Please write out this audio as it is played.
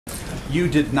You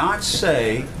did not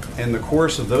say in the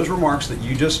course of those remarks that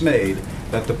you just made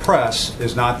that the press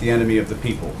is not the enemy of the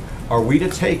people. Are we to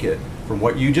take it from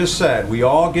what you just said? We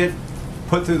all get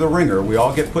put through the ringer. We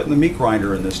all get put in the meat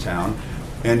grinder in this town,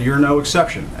 and you're no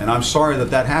exception. And I'm sorry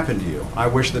that that happened to you. I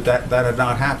wish that that had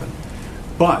not happened.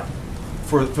 But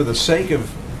for the sake of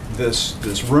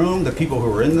this room, the people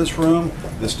who are in this room,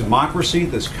 this democracy,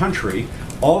 this country,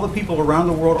 all the people around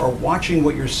the world are watching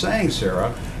what you're saying,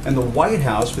 Sarah, and the White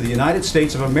House for the United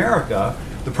States of America,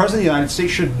 the President of the United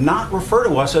States should not refer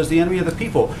to us as the enemy of the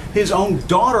people. His own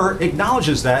daughter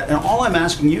acknowledges that, and all I'm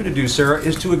asking you to do, Sarah,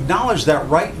 is to acknowledge that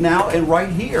right now and right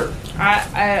here.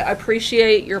 I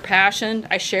appreciate your passion.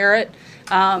 I share it.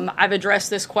 I've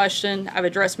addressed this question. I've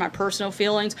addressed my personal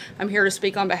feelings. I'm here to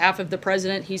speak on behalf of the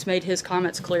President. He's made his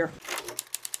comments clear.